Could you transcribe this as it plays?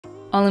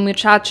Hola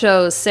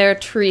muchachos,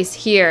 Therese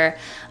here.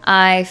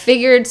 I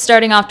figured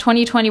starting off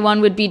 2021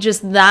 would be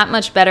just that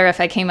much better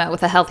if I came out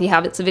with a healthy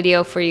habits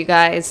video for you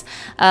guys.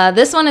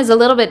 This one is a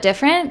little bit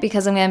different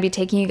because I'm going to be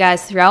taking you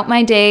guys throughout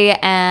my day,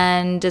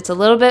 and it's a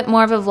little bit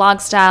more of a vlog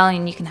style,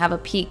 and you can have a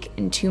peek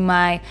into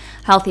my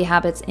healthy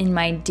habits in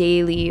my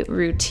daily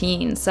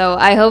routine. So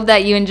I hope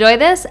that you enjoy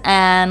this,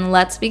 and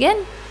let's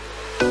begin.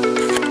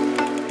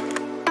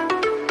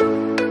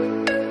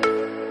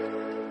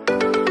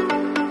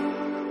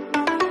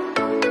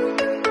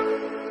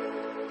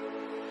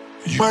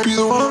 You might be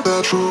the one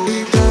that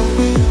truly found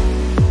me.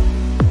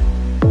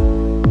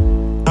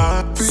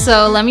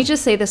 So let me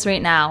just say this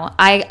right now.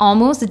 I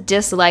almost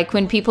dislike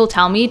when people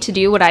tell me to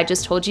do what I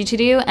just told you to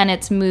do, and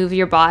it's move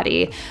your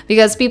body,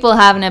 because people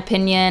have an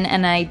opinion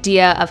and an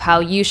idea of how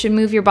you should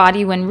move your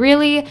body when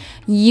really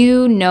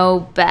you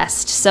know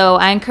best. So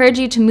I encourage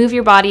you to move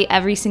your body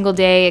every single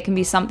day. It can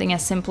be something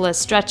as simple as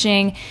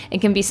stretching.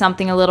 It can be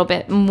something a little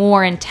bit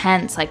more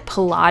intense, like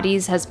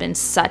Pilates has been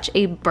such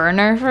a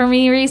burner for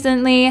me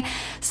recently.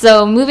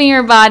 So moving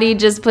your body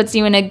just puts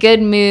you in a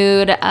good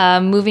mood.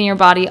 Moving your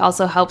body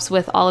also helps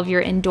with all of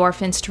your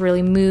endorphins to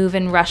really move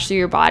and rush through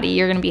your body.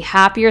 You're going to be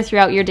happier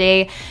throughout your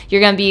day.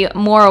 You're going to be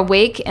more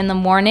awake in the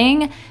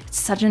morning. It's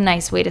such a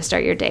nice way to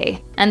start your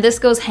day. And this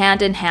goes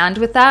hand in hand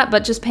with that,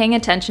 but just paying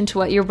attention to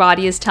what your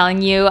body is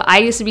telling you. I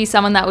used to be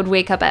someone that would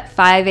wake up at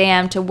 5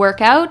 a.m. to work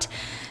out.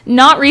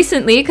 Not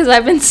recently, because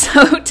I've been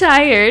so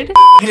tired.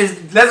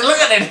 Let's look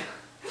at it.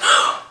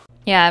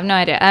 Yeah, I have no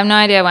idea. I have no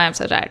idea why I'm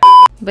so tired.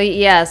 But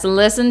yes,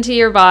 listen to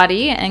your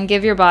body and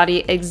give your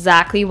body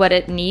exactly what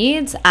it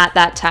needs at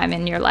that time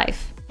in your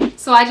life.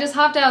 So I just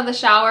hopped out of the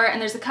shower,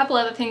 and there's a couple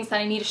other things that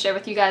I need to share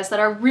with you guys that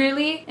are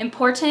really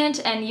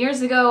important, and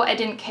years ago I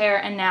didn't care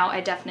and now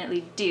I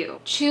definitely do.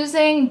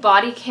 Choosing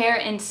body care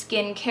and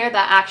skincare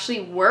that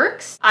actually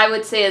works, I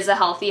would say, is a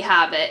healthy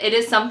habit. It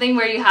is something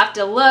where you have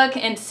to look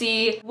and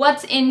see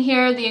what's in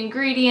here, the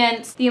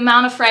ingredients, the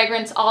amount of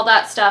fragrance, all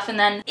that stuff, and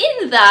then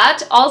in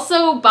that,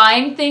 also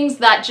buying things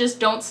that just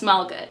don't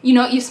smell good. You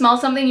know, you smell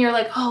something, you're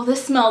like, oh,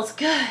 this smells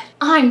good.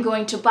 I'm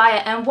going to buy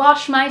it and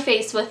wash my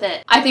face with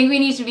it. I think we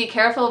need to be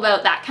careful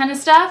about that kind of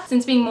stuff,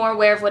 since being more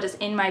aware of what is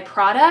in my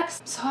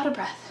products. I'm so out of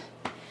breath.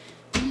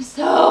 I'm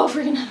so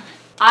freaking out of breath.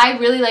 I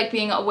really like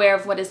being aware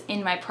of what is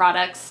in my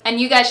products,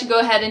 and you guys should go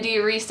ahead and do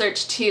your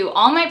research too.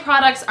 All my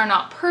products are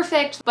not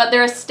perfect, but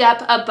they're a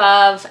step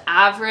above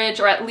average,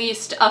 or at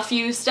least a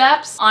few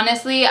steps.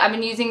 Honestly, I've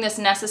been using this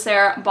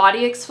Necessaire body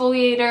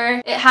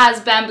exfoliator. It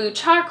has bamboo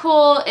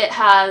charcoal, it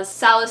has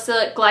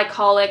salicylic,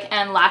 glycolic,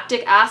 and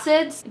lactic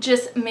acids. It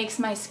just makes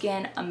my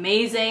skin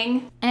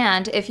amazing.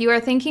 And if you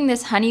are thinking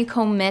this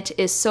honeycomb mitt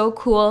is so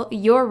cool,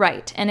 you're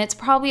right, and it's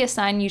probably a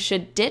sign you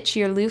should ditch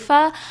your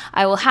loofah.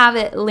 I will have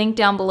it linked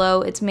down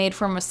below. It's made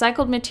from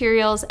recycled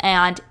materials,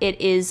 and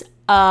it is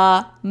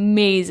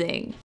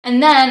amazing.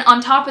 And then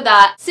on top of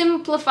that,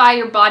 simplify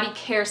your body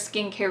care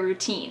skincare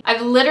routine.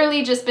 I've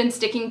literally just been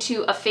sticking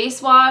to a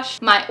face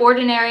wash, my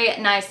ordinary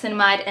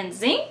niacinamide and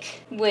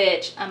zinc,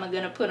 which I'm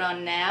gonna put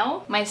on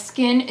now. My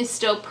skin is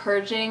still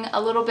purging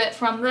a little bit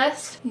from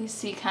this. You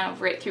see kind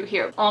of right through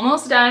here.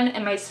 Almost done,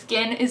 and my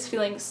skin is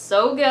feeling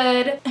so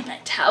good, and my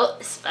towel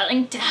is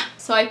falling down.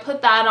 So I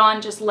put that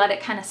on, just let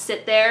it kind of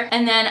sit there.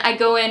 And then I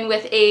go in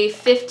with a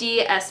 50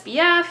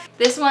 SPF.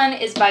 This one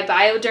is by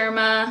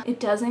Bioderma. It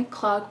doesn't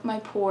clog my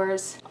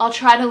pores. I'll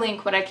try to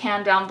link what I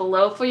can down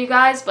below for you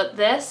guys, but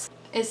this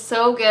is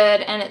so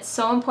good, and it's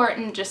so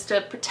important just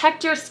to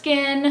protect your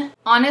skin.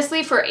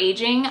 Honestly, for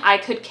aging, I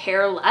could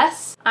care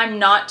less. I'm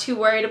not too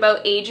worried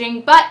about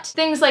aging, but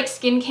things like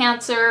skin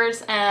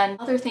cancers and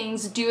other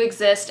things do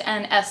exist,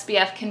 and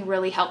SPF can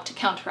really help to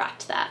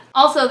counteract that.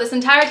 Also, this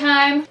entire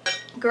time,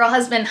 girl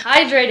has been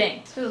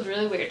hydrating. This feels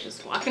really weird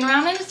just walking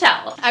around in a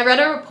towel. I read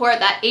a report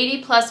that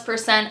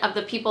 80+% of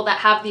the people that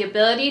have the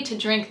ability to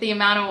drink the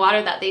amount of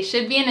water that they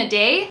should be in a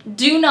day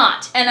do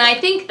not. And I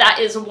think that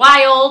is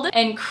wild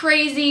and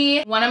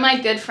crazy. One of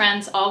my good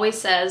friends always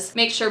says,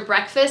 make sure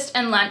breakfast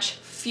and lunch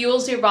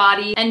fuels your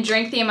body, and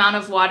drink the amount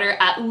of water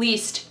at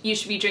least you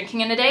should be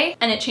drinking in a day,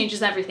 and it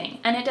changes everything.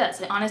 And it does.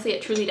 Honestly,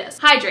 it truly does.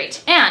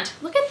 Hydrate. And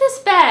look at this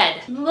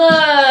bed.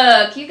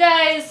 Look, you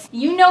guys,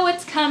 you know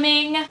what's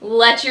coming.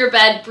 Let your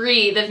bed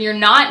breathe. If you're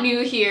not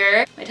new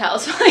here, my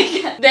towel's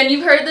falling. Then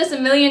you've heard this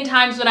a million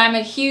times, but I'm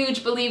a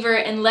huge believer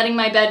in letting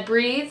my bed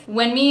breathe.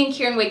 When me and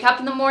Kieran wake up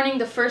in the morning,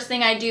 the first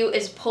thing I do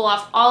is pull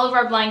off all of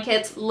our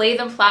blankets, lay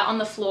them flat on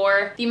the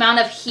floor. The amount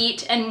of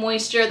heat and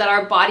moisture that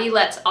our body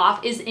lets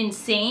off is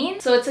insane.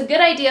 So it's a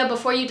good idea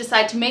before you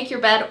decide to make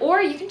your bed,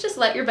 or you can just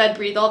let your bed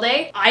breathe all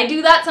day. I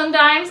do that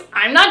sometimes.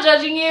 I'm not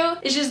judging you.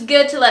 It's just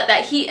good to let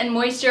that heat and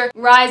moisture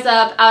rise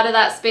up out of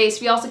that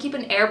space. We also keep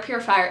an air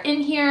purifier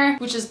in here,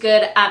 which is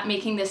good at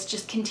making this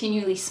just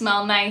continually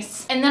smell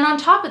nice. And then on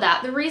top of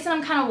that, the reason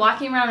I'm kind of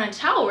walking around in a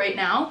towel right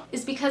now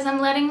is because I'm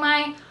letting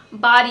my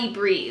body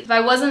breathe. If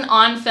I wasn't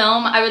on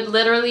film, I would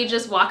literally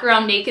just walk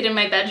around naked in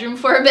my bedroom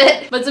for a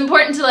bit. But it's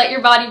important to let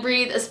your body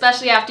breathe,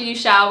 especially after you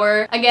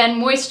shower. Again,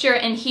 moisture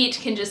and heat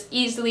can just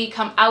easily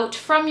come out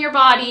from your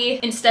body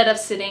instead of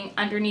sitting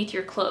underneath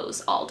your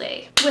clothes all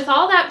day. With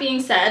all that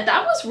being said,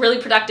 that was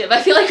really productive.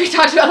 I feel like we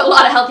talked about a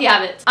lot of healthy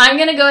habits. I'm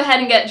gonna go ahead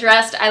and get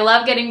dressed. I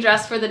love getting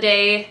dressed for the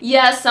day.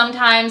 Yes,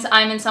 sometimes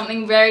I'm in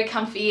something very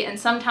comfy and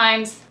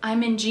sometimes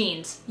I'm in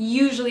jeans.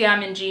 Usually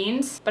I'm in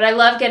jeans, but I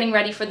love getting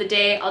ready for the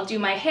day. I'll do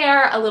my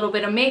hair, a little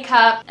bit of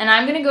makeup, and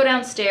I'm gonna go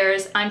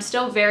downstairs. I'm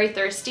still very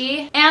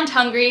thirsty and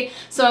hungry,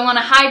 so I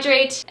wanna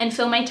hydrate and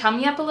fill my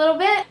tummy up a little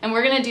bit, and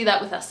we're gonna do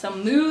that with a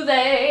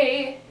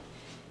smoothie.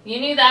 You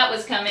knew that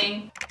was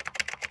coming.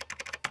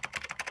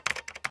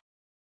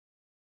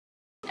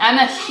 I'm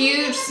a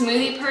huge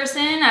smoothie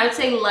person. I would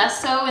say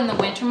less so in the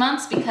winter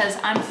months because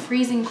I'm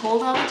freezing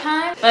cold all the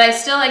time. But I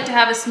still like to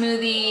have a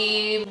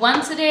smoothie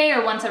once a day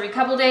or once every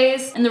couple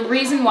days. And the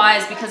reason why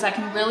is because I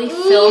can really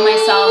fill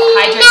myself,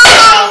 hydrate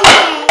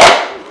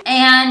myself,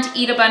 and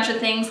eat a bunch of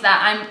things that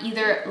I'm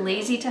either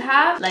lazy to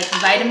have, like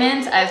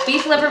vitamins. I have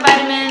beef liver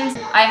vitamins.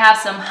 I have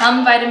some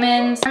hum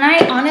vitamins. And I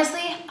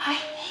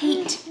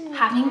hate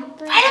having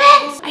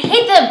vitamins. I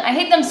hate them. I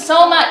hate them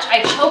so much.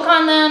 I choke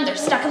on them. They're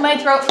stuck in my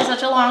throat for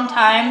such a long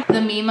time.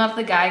 The meme of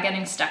the guy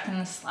getting stuck in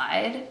the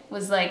slide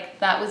was like,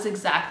 that was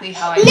exactly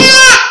how I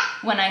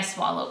feel when I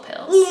swallow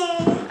pills.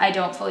 I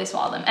don't fully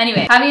swallow them.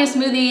 Anyway, having a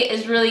smoothie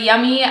is really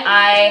yummy.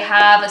 I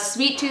have a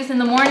sweet tooth in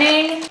the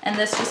morning and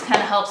this just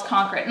kind of helps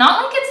conquer it.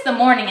 Not like it's the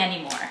morning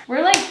anymore.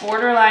 We're like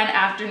borderline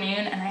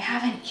afternoon and I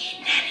haven't eaten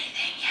anything.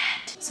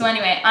 So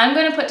anyway, I'm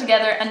gonna put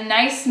together a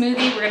nice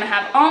smoothie. We're gonna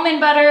have almond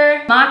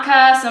butter,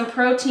 maca, some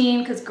protein,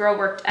 because girl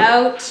worked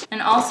out,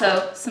 and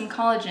also some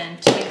collagen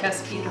to make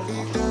us beautiful.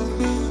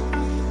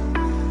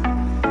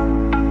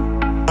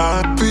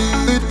 I'd be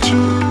the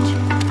truth.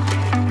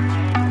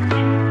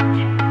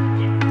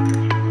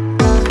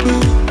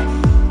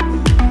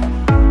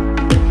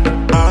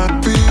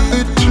 I'd be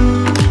the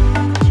truth.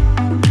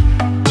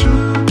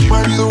 You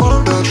might be the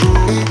one that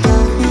truly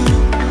got me.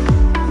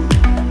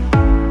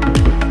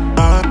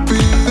 I'd be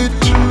the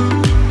truth.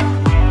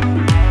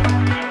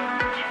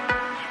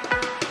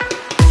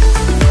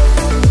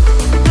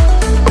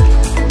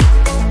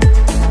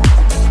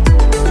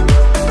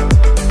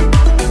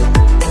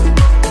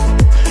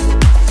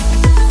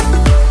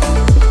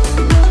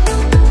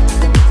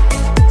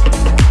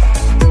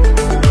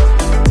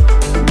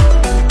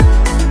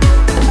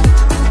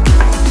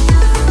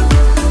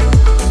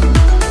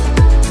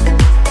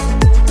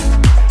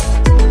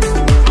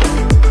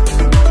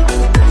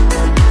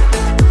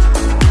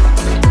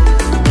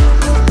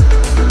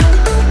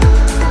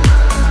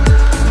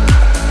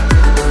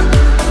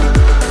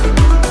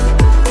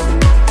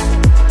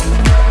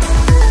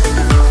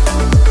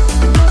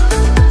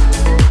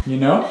 You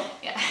know?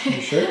 Yeah.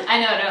 You sure? I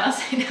know,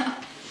 I know.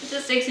 It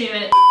just takes me a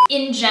minute.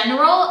 In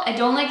general, I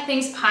don't like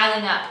things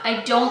piling up.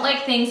 I don't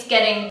like things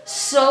getting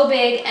so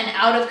big and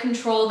out of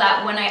control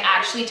that when I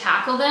actually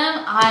tackle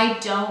them, I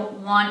don't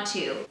want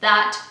to.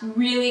 That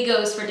really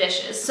goes for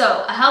dishes.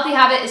 So a healthy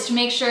habit is to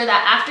make sure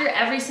that after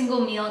every single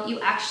meal, you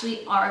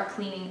actually are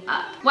cleaning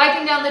up.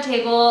 Wiping down the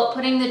table,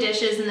 putting the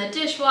dishes in the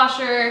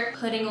dishwasher,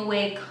 putting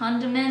away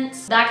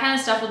condiments, that kind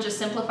of stuff will just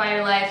simplify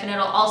your life, and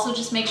it'll also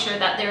just make sure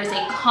that there's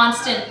a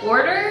constant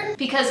order,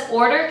 because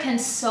order can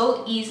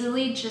so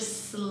easily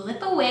just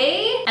slip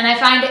away. And I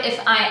find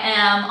if I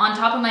am on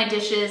top of my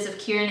dishes, if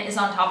Kieran is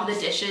on top of the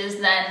dishes,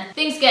 then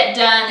things get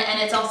done and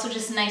it's also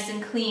just nice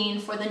and clean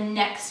for the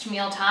next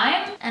meal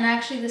time. And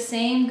actually the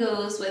same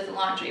goes with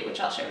laundry, which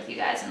I'll share with you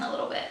guys in a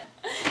little bit.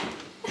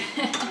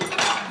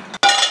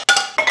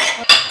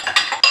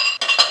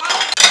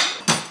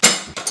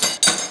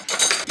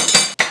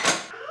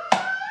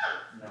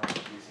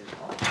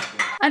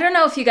 I don't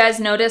know if you guys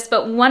noticed,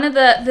 but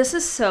this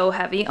is so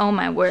heavy, oh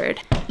my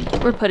word.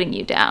 We're putting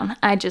you down.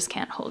 I just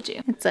can't hold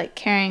you. It's like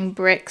carrying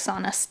bricks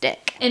on a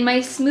stick. In my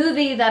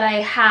smoothie that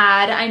I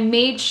had, I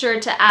made sure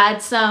to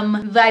add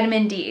some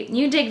vitamin D.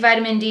 You can take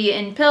vitamin D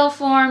in pill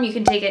form, you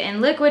can take it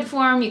in liquid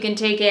form, you can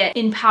take it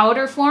in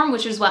powder form,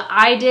 which is what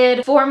I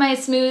did for my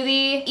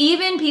smoothie.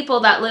 Even people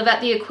that live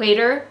at the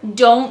equator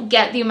don't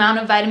get the amount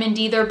of vitamin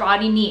D their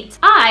body needs.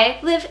 I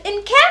live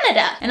in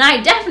Canada, and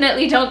I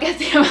definitely don't get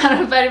the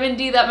amount of vitamin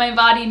D that my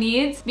body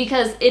needs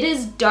because it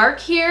is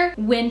dark here,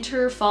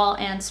 winter, fall,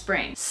 and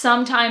spring.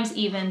 Sometimes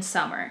even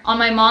summer. On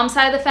my mom's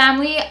side of the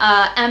family,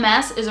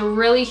 MS is a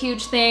really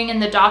huge thing,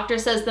 and the doctor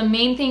says the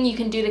main thing you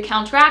can do to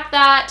counteract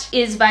that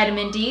is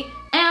vitamin D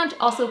and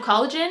also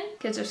collagen.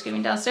 Kids are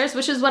screaming downstairs,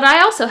 which is what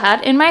I also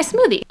had in my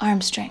smoothie.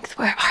 Arm strength,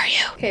 where are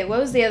you? Okay, what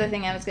was the other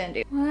thing I was gonna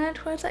do?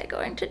 What was I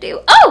going to do?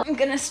 Oh, I'm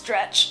gonna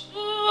stretch.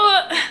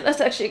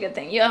 That's actually a good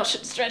thing. You all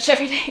should stretch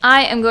every day.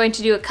 I am going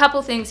to do a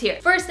couple things here.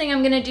 First thing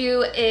I'm gonna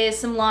do is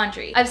some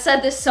laundry. I've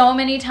said this so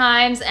many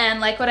times, and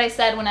like what I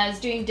said when I was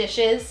doing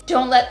dishes,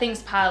 don't let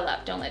things pile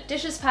up. Don't let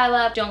dishes pile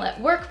up. Don't let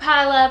work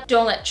pile up.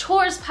 Don't let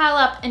chores pile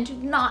up, and do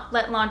not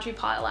let laundry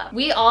pile up.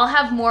 We all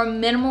have more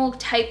minimal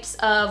types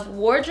of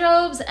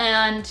wardrobes,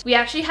 and we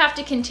actually have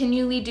to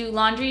continually do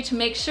laundry to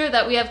make sure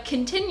that we have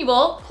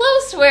continual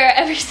clothes to wear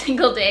every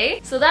single day.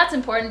 So that's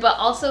important, but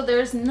also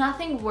there's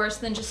nothing worse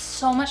than just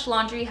so much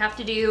laundry you have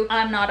to do.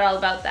 I'm not all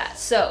about that.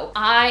 So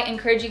I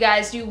encourage you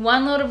guys, do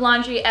one load of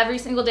laundry every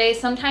single day.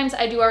 Sometimes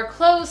I do our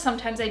clothes,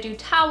 sometimes I do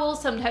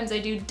towels, sometimes I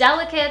do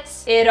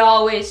delicates. It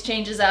always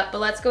changes up, but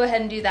let's go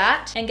ahead and do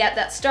that and get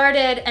that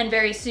started, and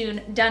very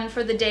soon done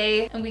for the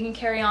day, and we can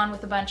carry on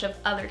with a bunch of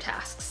other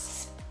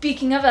tasks.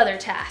 Speaking of other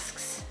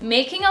tasks,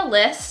 making a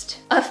list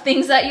of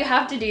things that you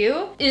have to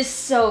do is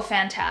so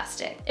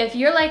fantastic. If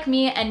you're like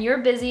me and you're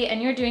busy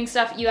and you're doing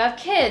stuff, you have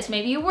kids,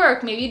 maybe you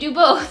work, maybe you do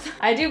both.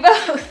 I do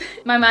both.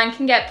 My mind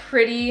can get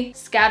pretty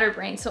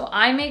scatterbrained, so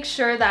I make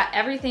sure that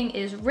everything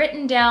is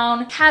written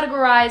down,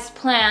 categorized,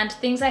 planned,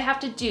 things I have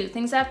to do,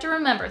 things I have to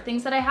remember,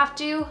 things that I have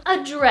to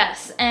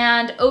address,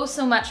 and oh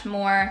so much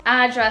more.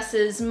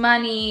 Addresses,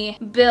 money,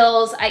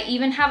 bills. I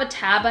even have a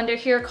tab under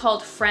here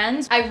called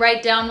friends. I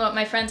write down what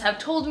my friends have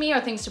told me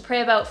or things to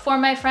pray about for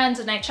my friends,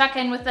 and I check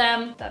in with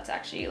them. That's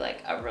actually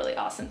like a really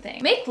awesome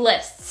thing. Make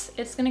lists.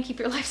 It's gonna keep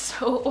your life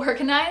so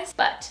organized.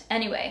 But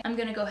anyway, I'm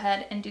gonna go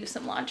ahead and do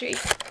some laundry.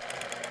 Is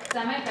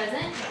that my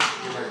present?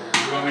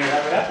 You want me to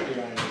wrap it up, or do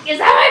you want to? Is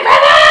that my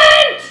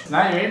present? It's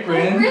not your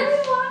apron. I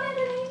really wanted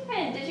an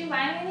apron. Did you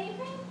buy me an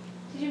apron?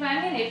 Did you buy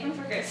me an apron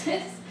for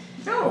Christmas?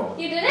 No.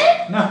 You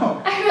didn't?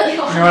 No. I really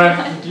wanted You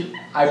know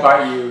one. what? I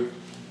bought you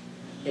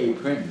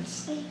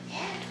aprons.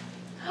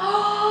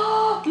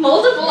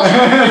 Multiple.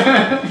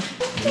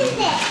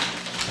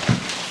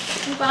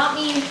 You bought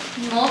me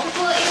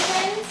multiple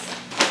aprons.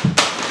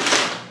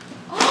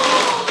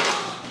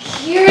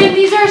 Kieran,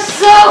 these are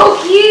so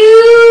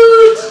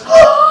cute. There's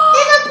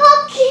a pop.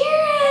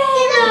 Kieran.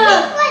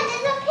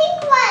 There's a pink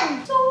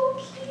one. So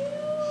cute.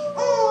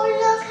 Oh,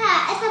 look at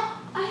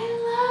I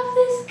love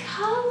this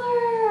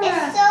color.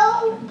 it's so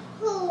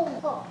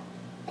cool.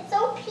 It's so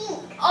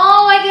pink.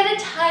 Oh, I get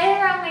to tie it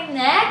around my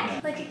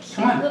neck like a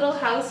Come on. cute little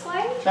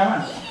housewife. Come on.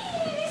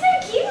 These are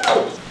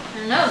cute. I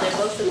don't know, they're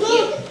both so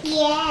cute.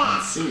 Yeah.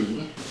 Let's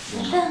see.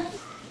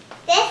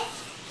 This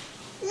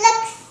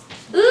looks.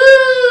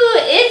 Ooh,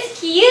 it's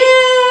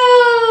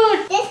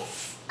cute.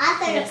 This It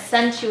other.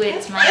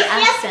 accentuates my It's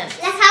accent.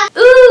 Look how.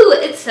 Ooh,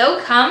 it's so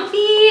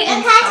comfy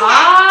and Look at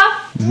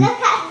soft. Look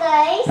at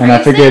those. And Are I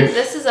you figured saying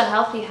this is a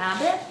healthy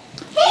habit?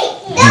 Hey,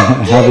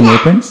 don't do having that.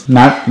 aprons,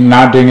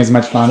 not doing as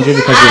much laundry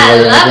because you I wear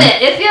your love apron.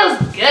 it. It feels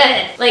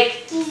good. Like,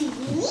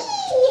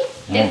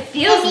 Yeah. it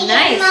feels Mommy,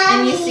 nice.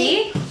 And you mommy.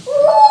 see?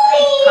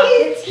 Ooh.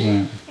 Pockets.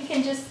 Yeah. I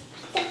can just...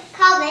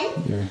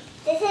 Calvin, Here,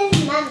 this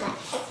is Mama.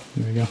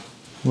 there we go.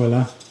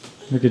 Voila.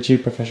 Look at you,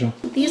 professional.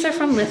 These are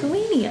from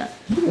Lithuania.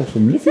 Look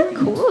from Lithuania.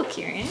 Cool,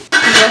 Kieran. You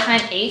go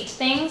find 8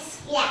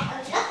 things?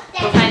 Yeah,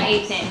 look. Go find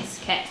 8 things.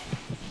 Okay.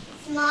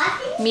 Small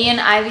things. Me and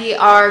Ivy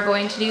are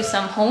going to do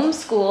some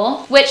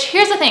homeschool, which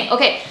here's the thing.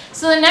 Okay,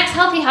 so the next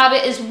healthy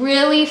habit is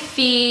really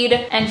feed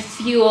and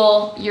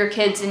fuel your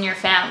kids and your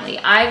family.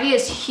 Ivy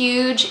is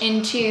huge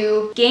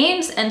into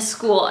games and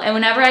school, and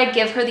whenever I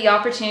give her the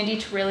opportunity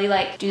to really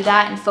like do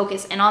that and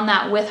focus in on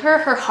that with her,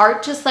 her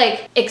heart just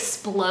like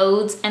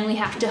explodes and we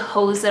have to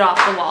hose it off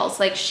the walls.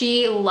 Like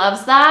she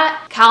loves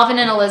that. Calvin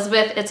and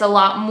Elizabeth, it's a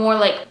lot more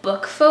like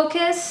book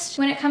focused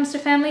when it comes to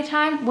family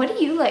time. What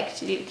do you like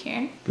to do,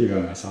 Kieran? Be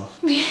by myself.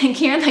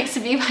 Kieran likes to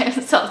be by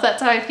himself.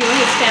 That's how I feel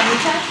his family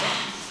time.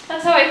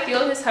 That's how I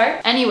feel his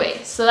heart. Anyway,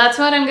 so that's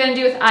what I'm gonna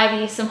do with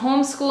Ivy. Some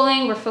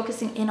homeschooling. We're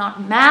focusing in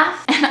on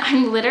math. And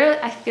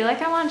I feel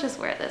like I want to just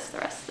wear this the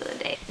rest of the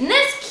day. Isn't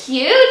this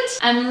cute?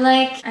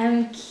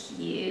 I'm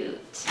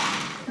cute.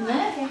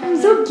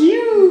 I'm so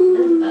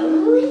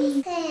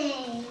cute.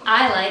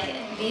 I like it.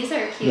 These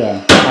are cute.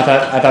 Yeah,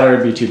 I thought it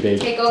would be too big.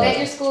 Okay, go but get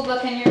your school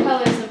book and your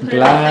colors and put it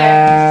up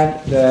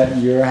there. Glad that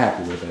you're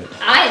happy with it.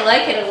 I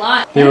like it a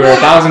lot. They were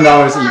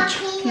 $1,000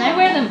 each. Can I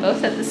wear them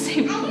both at the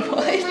same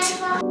point?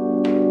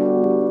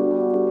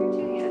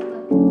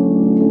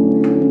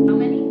 How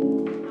many?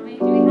 How many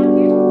do we have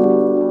here?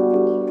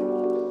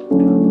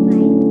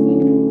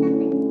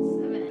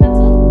 7.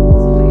 Pencil?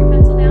 So put your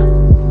pencil down.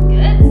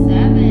 Good.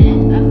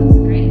 7. That looks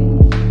great.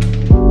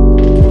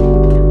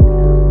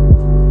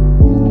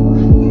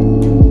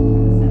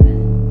 7.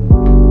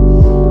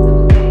 It's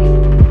okay.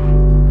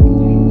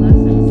 Doing less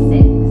than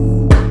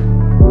 6.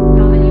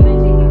 How many am I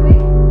taking away?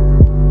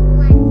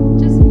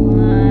 Just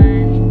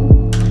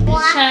 1.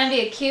 Just trying to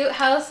be a cute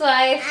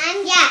housewife. And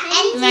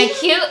My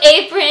cute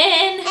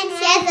apron. And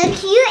she has a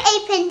cute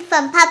apron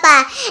from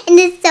Papa, and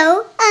it's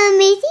so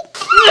amazing.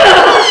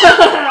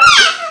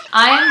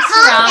 I am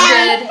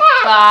surrounded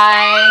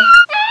by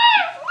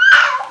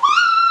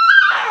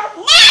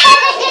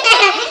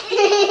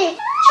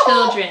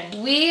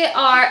children. We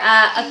are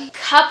at a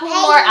couple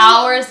more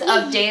hours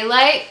of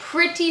daylight.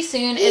 Pretty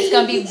soon it's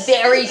gonna be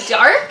very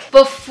dark.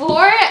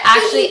 Before it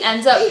actually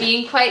ends up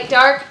being quite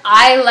dark,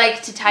 I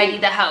like to tidy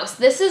the house.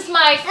 This is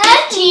my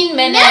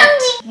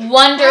 15-minute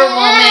Wonder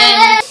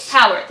Woman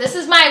power. This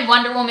is my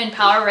Wonder Woman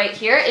power right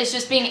here. It's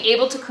just being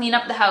able to clean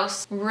up the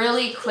house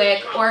really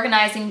quick,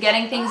 organizing,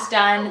 getting things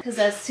done. Because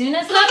as soon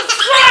as the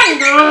sun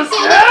goes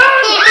down,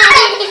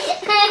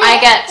 I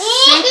get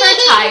super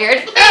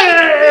tired.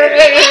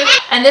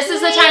 And this is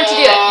the time to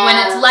do it, when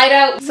it's light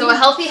out. So a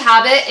healthy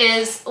habit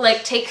is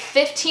like take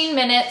 15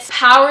 minutes,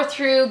 power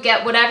through,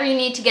 get whatever you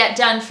need to get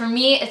done. For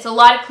me, it's a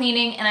lot of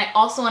cleaning, and I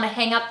also want to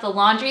hang up the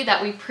laundry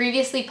that we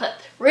previously put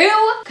through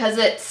because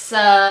it's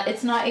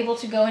not able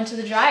to go into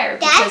the dryer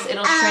because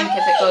it'll shrink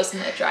if it goes in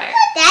the dryer.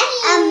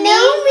 That's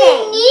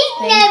amazing.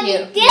 Thank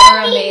you.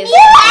 You're amazing.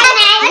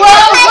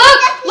 Whoa,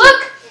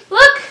 look.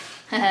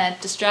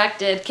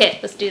 Distracted. Okay,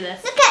 let's do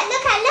this. Look.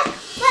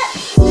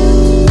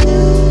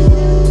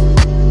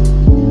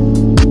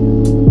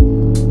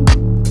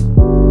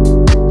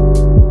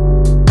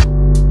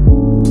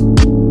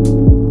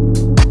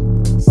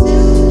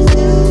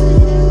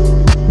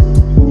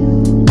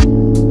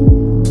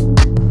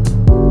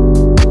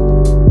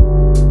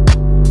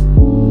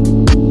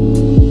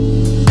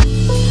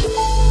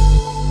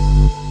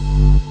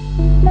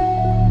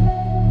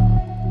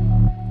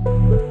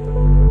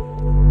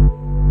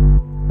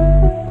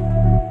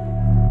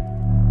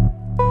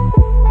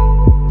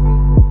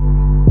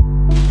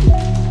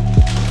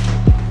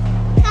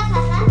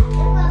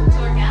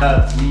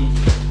 Me.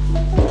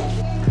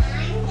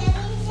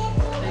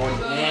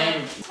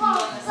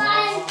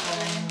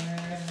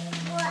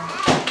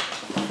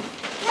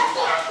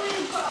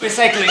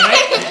 Recycling,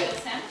 right?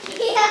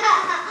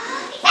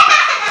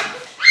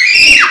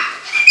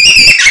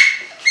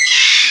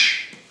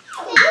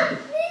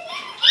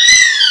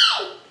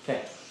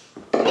 Okay.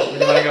 Where do you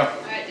want to go?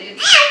 Alright, dude.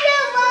 I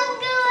don't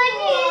want to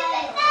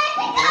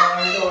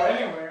go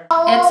anywhere.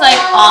 It's like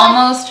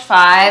almost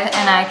 5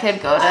 and I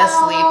could go to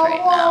sleep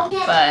right now,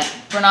 but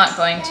we're not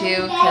going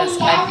to because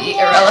I'd be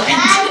irrelevant.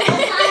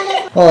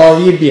 Oh,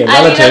 you'd be a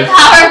I need a relative.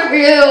 power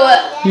through.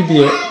 You'd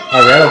be a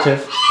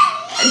relative.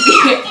 I'd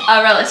be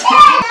a relative.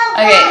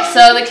 Okay,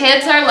 so the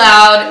kids are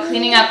loud,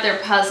 cleaning up their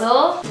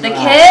puzzle. The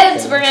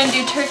kids, we're gonna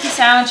do turkey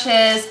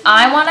sandwiches.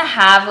 I wanna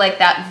have like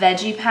that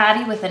veggie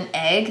patty with an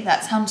egg.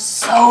 That sounds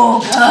so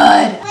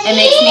good. It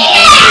makes me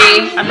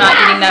angry. I'm not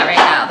eating that right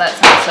now. That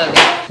sounds so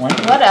good. 1,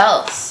 What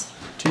else?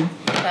 2.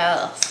 What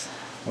else?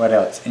 What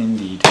else?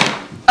 Indeed.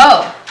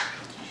 Oh,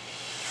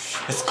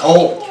 It's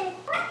cold.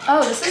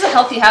 oh, this is a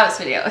healthy habits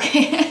video.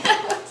 Okay.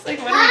 It's like,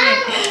 what are we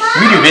doing?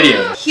 We do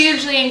videos.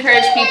 Hugely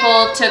encourage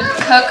people to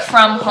cook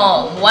from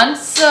home.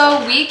 Once a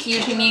week,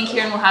 usually me and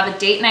Kieran will have a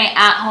date night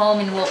at home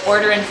and we'll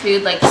order in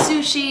food like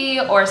sushi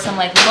or some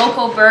like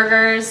local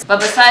burgers. But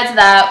besides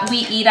that,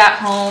 we eat at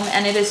home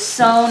and it is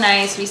so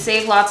nice. We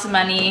save lots of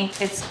money.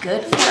 It's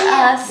good for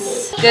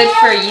us, good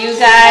for you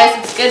guys,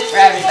 it's good for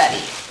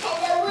everybody.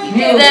 We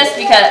do this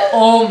because,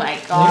 oh my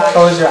Can you God,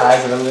 close your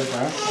eyes a little bit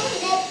more?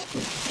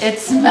 it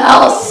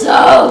smells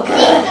so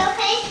good.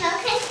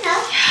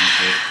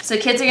 So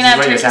kids are gonna have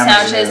This turkey is what your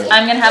sandwich sandwiches. is.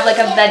 I'm gonna have like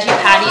a veggie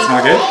patty,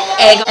 Smell good?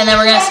 egg, and then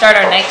we're gonna start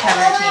our nighttime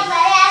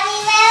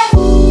routine.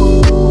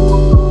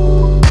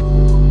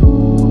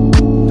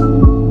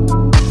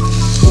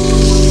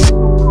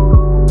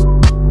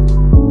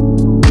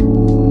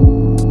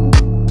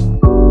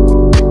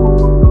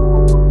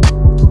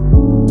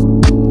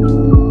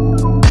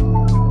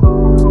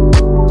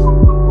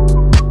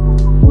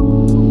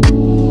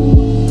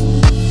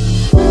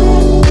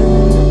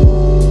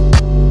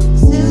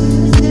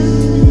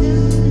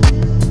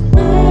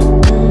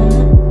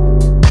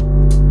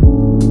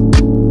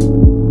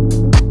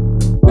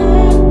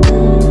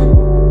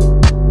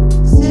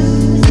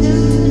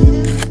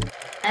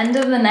 End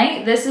of the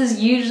night, this is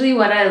usually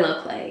what I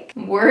look like.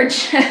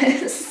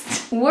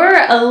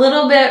 We're a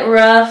little bit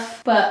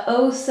rough, but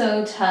oh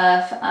so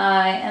tough.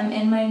 I am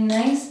in my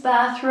nice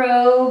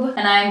bathrobe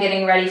and I'm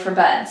getting ready for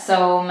bed.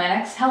 So my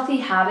next healthy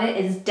habit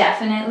is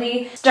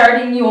definitely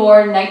starting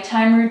your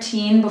nighttime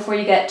routine before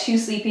you get too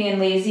sleepy and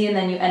lazy and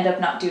then you end up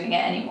not doing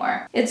it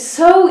anymore. It's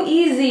so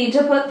easy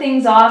to put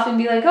things off and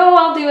be like, oh,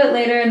 I'll do it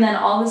later, and then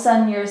all of a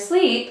sudden you're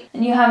asleep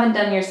and you haven't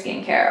done your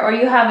skincare, or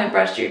you haven't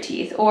brushed your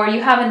teeth, or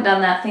you haven't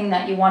done that thing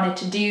that you wanted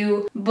to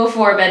do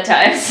before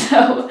bedtime.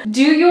 So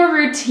do your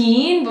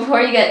routine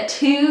before you get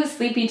too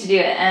sleepy to do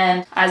it.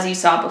 And as you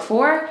saw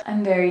before,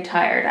 I'm very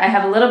tired. I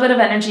have a little bit of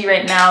energy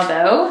right now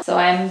though, so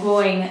I'm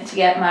going to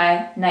get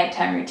my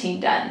nighttime routine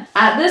done.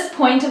 At this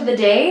point of the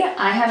day,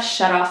 I have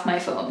shut off my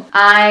phone.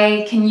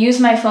 I can use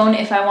my phone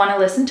if I want to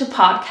listen to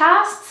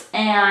podcasts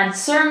and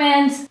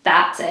sermons.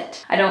 That's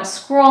it. I don't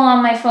scroll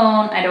on my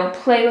phone. I don't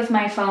play with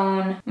my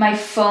phone. My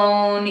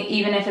phone,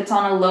 even if it's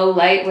on a low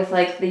light with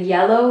like the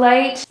yellow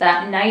light,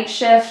 that night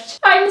shift,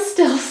 I'm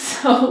still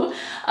so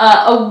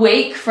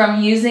awake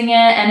from using it,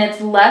 and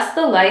it's less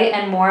the light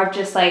and more of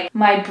just like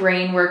my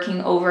brain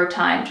working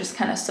overtime, just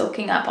kind of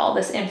soaking up all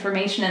this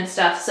information and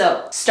stuff.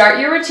 So start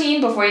your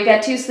routine before you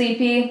get too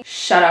sleepy.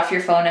 Shut off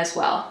your phone as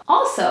well.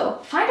 Also,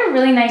 find a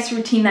really nice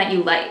routine that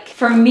you like.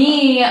 For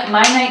me,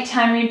 my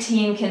nighttime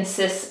routine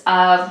consists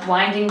of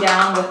winding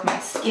down with my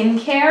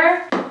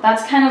skincare.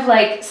 That's kind of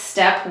like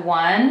step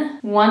one.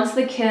 Once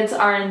the kids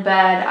are in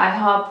bed, I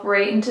hop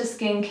right into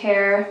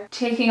skincare,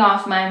 taking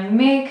off my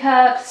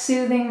makeup,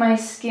 soothing my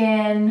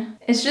skin.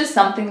 It's just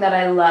something that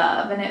I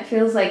love, and it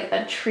feels like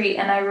a treat,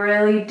 and I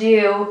really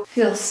do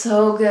feel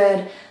so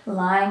good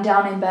lying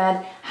down in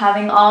bed,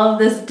 having all of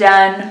this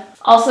done.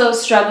 Also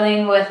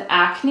struggling with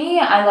acne,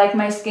 I like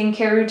my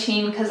skincare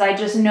routine because I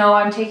just know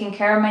I'm taking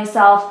care of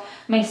myself,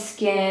 my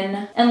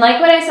skin. And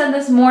like what I said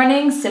this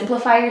morning,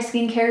 simplify your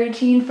skincare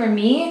routine. For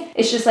me,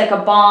 it's just like a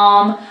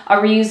balm, a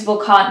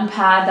reusable cotton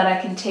pad that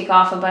I can take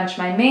off a bunch of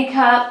my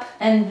makeup.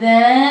 And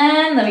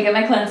then, let me get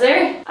my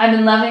cleanser. I've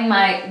been loving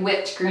my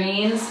whipped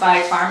greens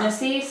by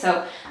Pharmacy,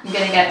 so I'm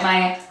gonna get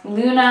my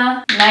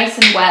Luna nice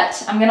and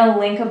wet. I'm gonna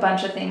link a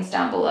bunch of things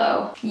down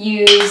below.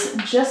 Use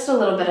just a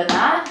little bit of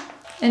that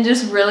and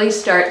just really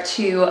start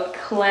to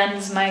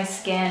cleanse my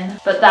skin.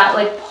 But that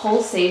like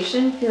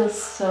pulsation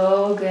feels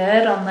so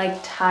good on like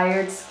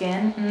tired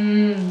skin.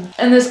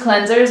 And this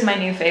cleanser is my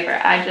new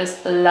favorite. I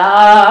just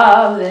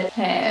love it.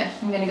 Okay,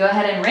 I'm gonna go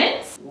ahead and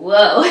rinse.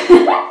 Whoa.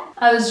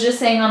 I was just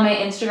saying on my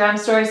Instagram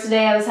stories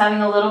today, I was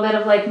having a little bit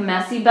of like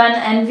messy bun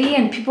envy,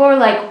 and people were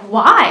like,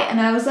 why? And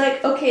I was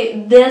like,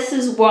 okay, this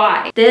is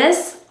why.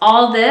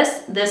 All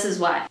this is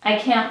why. I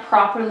can't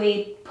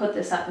properly put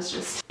this up,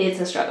 it's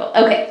a struggle.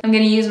 Okay, I'm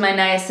gonna use my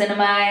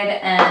niacinamide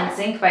and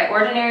zinc by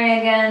Ordinary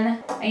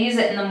again. I use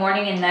it in the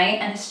morning and night,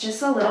 and it's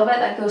just a little bit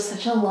that goes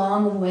such a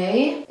long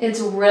way. It's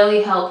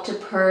really helped to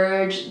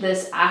purge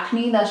this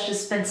acne that's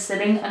just been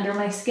sitting under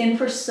my skin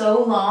for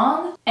so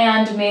long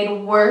and made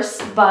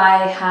worse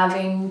by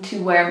having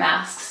to wear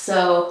masks.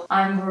 So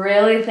I'm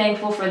really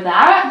thankful for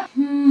that.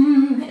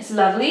 It's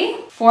lovely.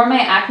 For my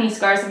acne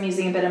scars, I'm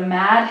using a bit of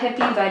Mad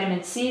Hippie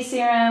Vitamin C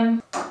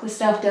Serum. This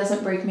stuff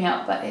doesn't break me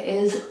out, but it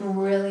is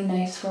really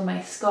nice for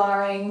my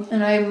scarring.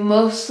 And I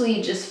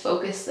mostly just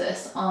focus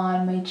this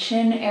on my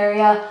chin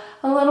area,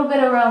 a little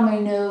bit around my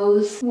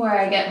nose, where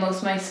I get most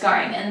of my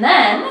scarring. And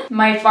then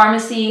my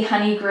Pharmacy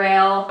Honey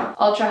Grail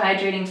Ultra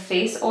Hydrating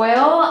Face Oil.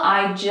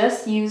 I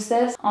just use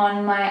this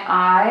on my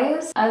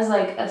eyes as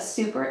like a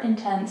super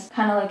intense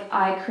kind of like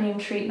eye cream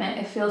treatment.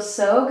 It feels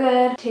so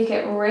good. Take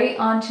it right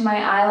onto my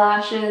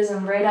eyelashes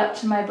and right up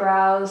to my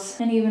brows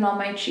and even on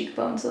my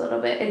cheekbones a little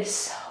bit. It is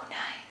so nice.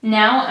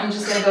 Now I'm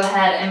just gonna go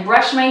ahead and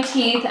brush my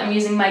teeth. I'm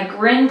using my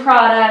Grin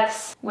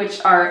products,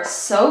 which are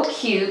so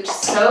cute,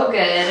 so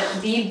good.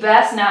 The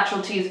best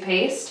natural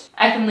toothpaste.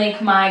 I can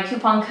link my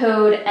coupon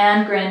code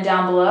and Grin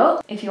down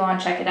below if you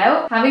want to check it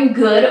out. Having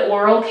good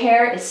oral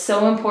care is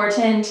so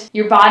important.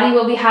 Your body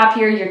will be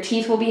happier, your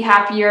teeth will be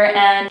happier,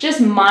 and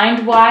just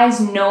mind-wise,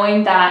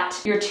 knowing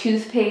that your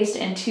toothpaste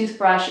and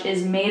toothbrush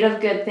is made of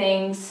good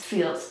things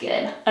feels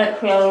good. It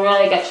feels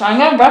really good. So I'm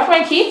gonna brush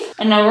my teeth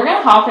and then we're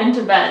gonna hop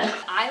into bed.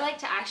 I like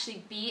to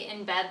actually be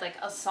in bed like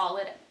a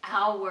solid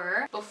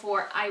hour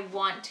before I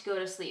want to go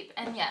to sleep.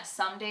 And yes,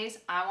 some days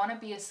I want to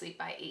be asleep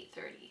by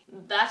 8:30.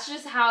 That's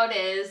just how it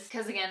is,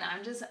 because again,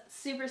 I'm just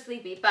super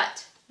sleepy.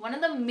 But one of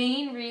the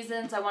main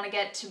reasons I want to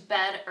get to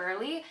bed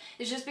early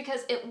is just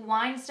because it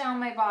winds down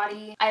my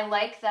body. I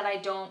like that I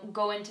don't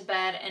go into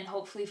bed and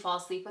hopefully fall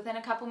asleep within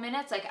a couple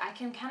minutes. Like I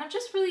can kind of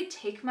just really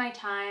take my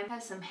time. I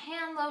have some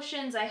hand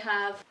lotions. I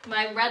have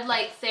my red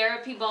light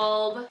therapy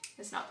bulb.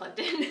 It's not plugged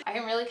in. I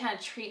can really kind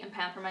of treat and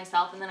pamper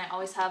myself. And then I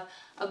always have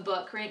a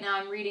book. Right now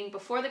I'm reading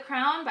Before the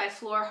Crown by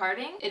Flora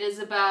Harding. It is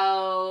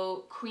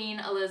about Queen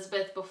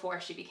Elizabeth before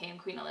she became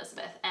Queen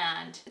Elizabeth,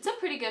 and it's a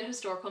pretty good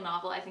historical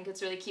novel. I think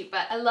it's really cute,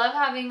 but I love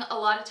having a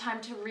lot of time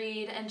to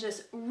read and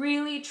just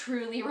really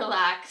truly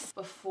relax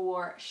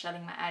before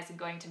shutting my eyes and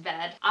going to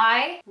bed.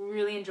 I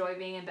really enjoy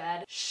being in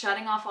bed,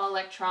 shutting off all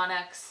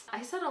electronics.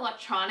 I said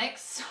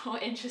electronics, so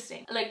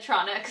interesting.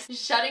 Electronics.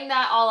 Shutting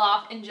that all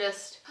off and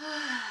just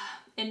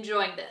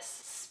enjoying this.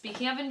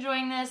 Speaking of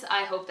enjoying this,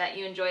 I hope that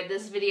you enjoyed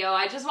this video.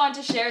 I just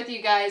wanted to share with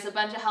you guys a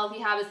bunch of healthy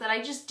habits that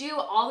I just do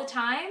all the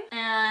time,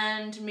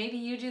 and maybe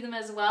you do them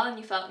as well and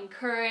you felt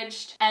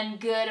encouraged and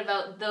good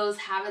about those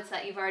habits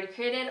that you've already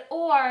created,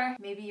 or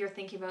maybe you're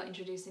thinking about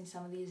introducing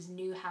some of these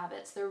new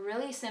habits. They're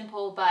really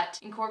simple, but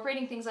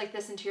incorporating things like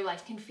this into your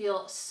life can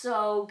feel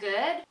so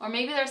good. Or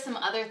maybe there's some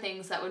other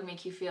things that would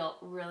make you feel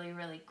really,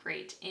 really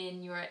great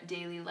in your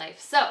daily life.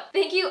 So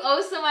thank you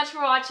oh so much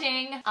for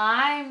watching.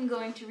 I'm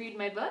going to read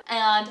my book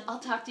and I'll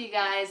talk to you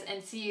guys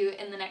and see you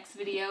in the next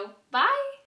video. Bye!